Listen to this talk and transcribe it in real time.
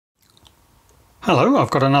Hello, I've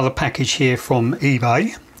got another package here from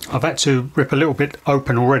eBay. I've had to rip a little bit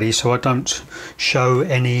open already so I don't show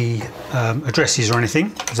any addresses or anything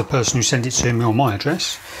of the person who sent it to me or my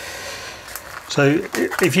address. So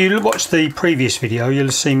if you watch the previous video, you'll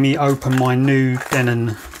have seen me open my new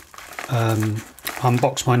Denon,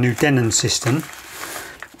 unbox my new Denon system.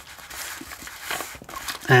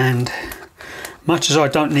 And much as I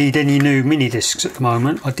don't need any new mini discs at the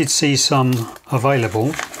moment, I did see some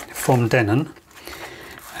available from Denon,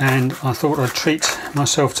 and I thought I'd treat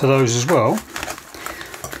myself to those as well.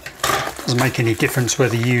 Doesn't make any difference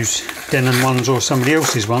whether you use Denon ones or somebody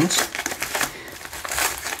else's ones.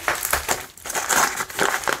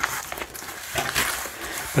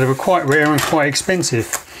 But they were quite rare and quite expensive.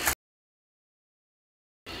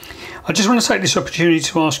 I just want to take this opportunity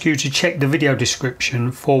to ask you to check the video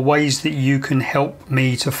description for ways that you can help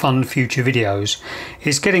me to fund future videos.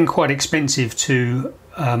 It's getting quite expensive to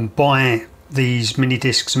buy these mini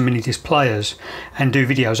discs and mini disc players and do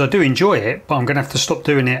videos. I do enjoy it, but I'm going to have to stop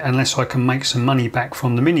doing it unless I can make some money back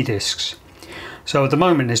from the mini discs. So at the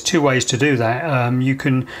moment there's two ways to do that. You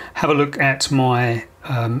can have a look at my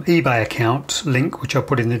eBay account link, which I'll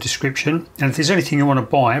put in the description, and if there's anything you want to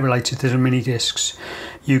buy related to the mini discs,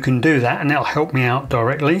 you can do that and that'll help me out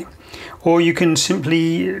directly. Or you can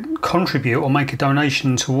simply contribute or make a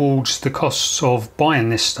donation towards the costs of buying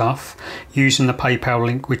this stuff using the PayPal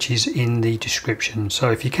link, which is in the description.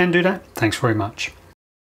 So if you can do that, thanks very much.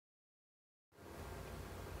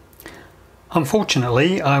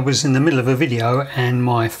 Unfortunately, I was in the middle of a video and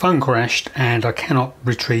my phone crashed and I cannot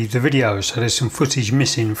retrieve the video, so there's some footage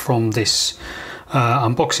missing from this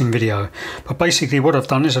unboxing video. But basically what I've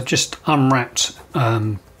done is I've just unwrapped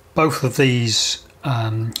both of these,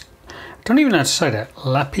 I don't even know how to say that,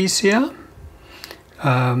 Lapisia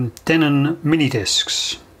Denon mini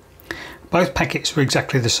discs. Both packets were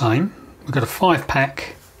exactly the same. We've got a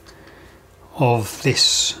 5-pack of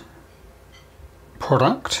this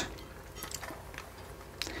product.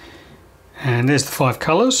 And there's the 5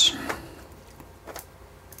 colours.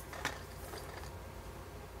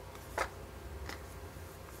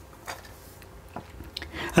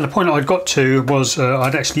 And the point I'd got to was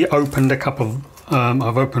I'd actually opened a couple,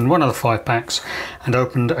 I've opened one of the 5 packs and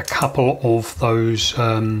opened a couple of those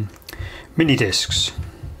mini discs.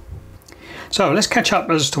 So let's catch up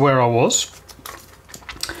as to where I was.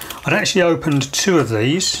 I'd actually opened 2 of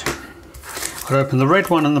these. I'd opened the red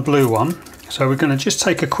one and the blue one. So we're going to just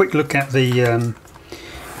take a quick look at the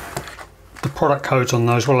product codes on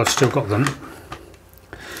those while I've still got them.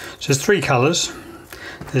 So there's 3 colours.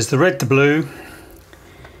 There's the red, the blue,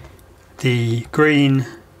 the green,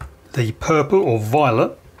 the purple or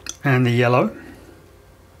violet, and the yellow.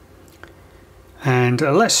 And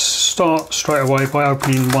let's start straight away by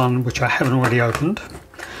opening one which I haven't already opened.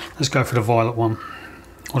 Let's go for the violet one,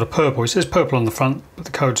 or the purple. It says purple on the front, but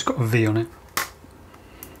the code's got a V on it.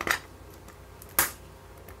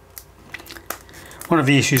 One of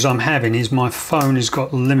the issues I'm having is my phone has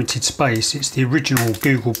got limited space. It's the original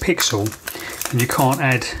Google Pixel and you can't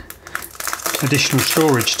add additional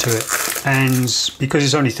storage to it. And because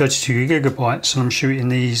it's only 32 gigabytes and I'm shooting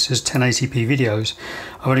these as 1080p videos,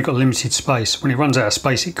 I've only got limited space. When it runs out of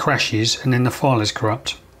space it crashes and then the file is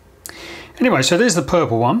corrupt. Anyway, so there's the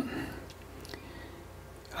purple one.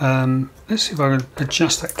 Let's see if I can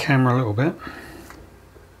adjust that camera a little bit.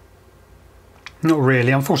 Not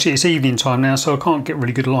really, unfortunately it's evening time now so I can't get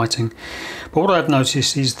really good lighting. But what I've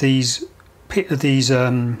noticed is these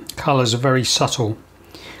colours are very subtle.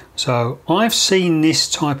 So I've seen this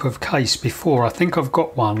type of case before. I think I've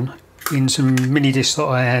got one in some mini discs that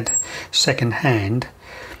I had second hand.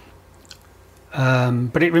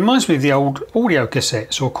 But it reminds me of the old audio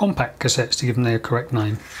cassettes or compact cassettes, to give them their correct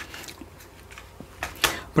name.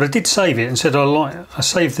 But I did save it and said I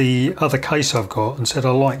saved the other case I've got and said I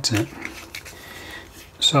liked it.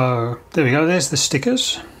 So there we go, there's the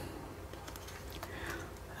stickers,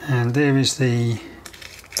 and there is the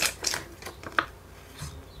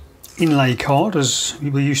inlay card, as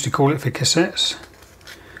we used to call it for cassettes.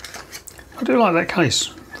 I do like that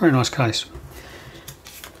case, very nice case.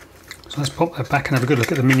 So let's pop that back and have a good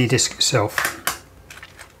look at the mini disc itself.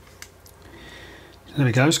 There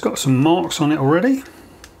we go, it's got some marks on it already,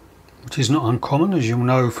 which is not uncommon, as you'll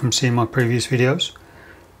know from seeing my previous videos.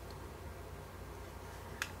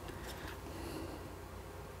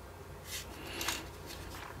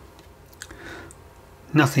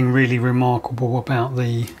 Nothing really remarkable about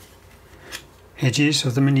the edges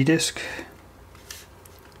of the mini disc.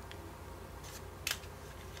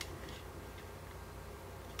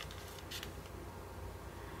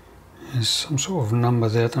 There's some sort of number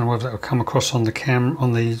there. I don't know whether that will come across on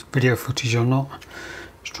the video footage or not.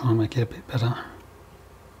 Let's try and make it a bit better.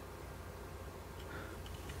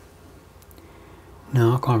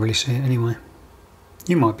 No, I can't really see it anyway.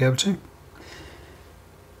 You might be able to.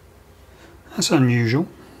 That's unusual.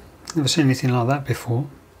 Never seen anything like that before.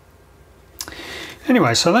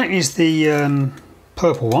 Anyway, so that is the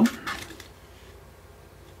purple one.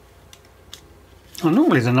 And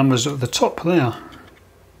normally the numbers are at the top there.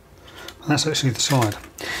 That's actually the side.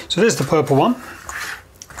 So there's the purple one.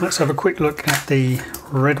 Let's have a quick look at the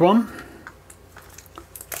red one,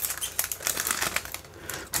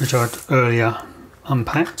 which I'd earlier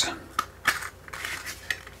unpacked.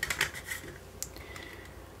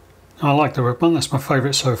 I like the red one, that's my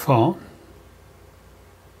favourite so far.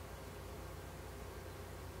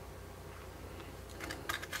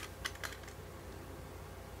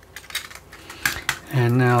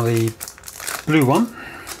 And now the blue one.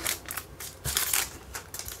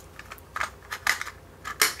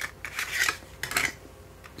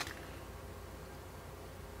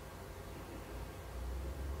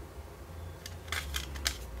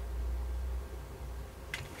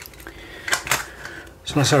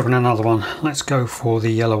 So let's open another one. Let's go for the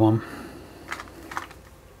yellow one.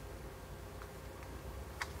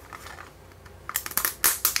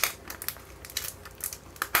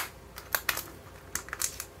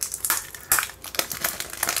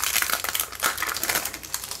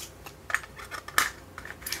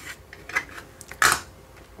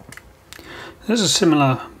 There's a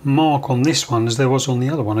similar mark on this one as there was on the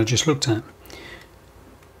other one I just looked at.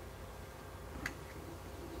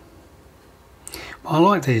 I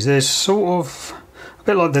like these. They're sort of a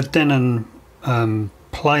bit like the Denon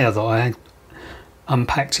player that I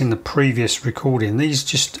unpacked in the previous recording. These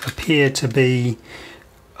just appear to be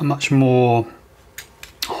a much more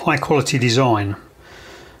high quality design.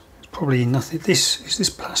 It's probably nothing. Is this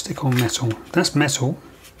plastic or metal? That's metal.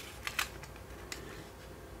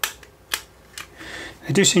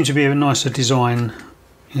 They do seem to be a nicer design.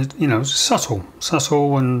 You know, subtle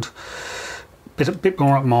and a bit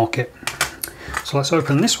more upmarket. So let's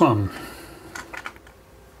open this one.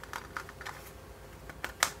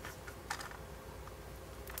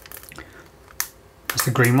 That's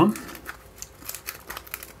the green one.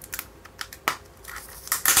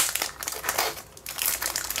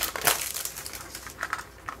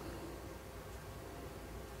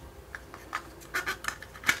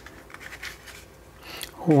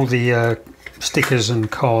 All the stickers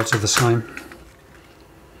and cards are the same.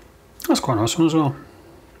 That's quite a nice one as well.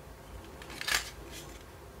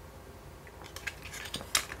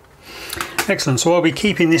 Excellent, so I'll be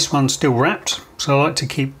keeping this one still wrapped. So I like to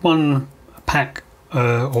keep one pack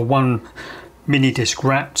or one mini disc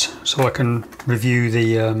wrapped so I can review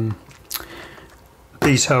the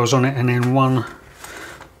details on it, and then one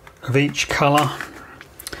of each colour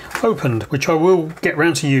opened, which I will get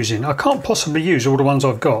round to using. I can't possibly use all the ones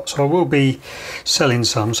I've got, so I will be selling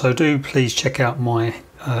some, so do please check out my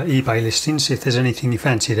eBay listings, see if there's anything you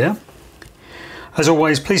fancy there. As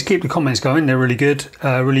always, please keep the comments going, they're really good,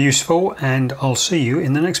 really useful, and I'll see you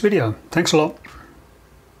in the next video. Thanks a lot.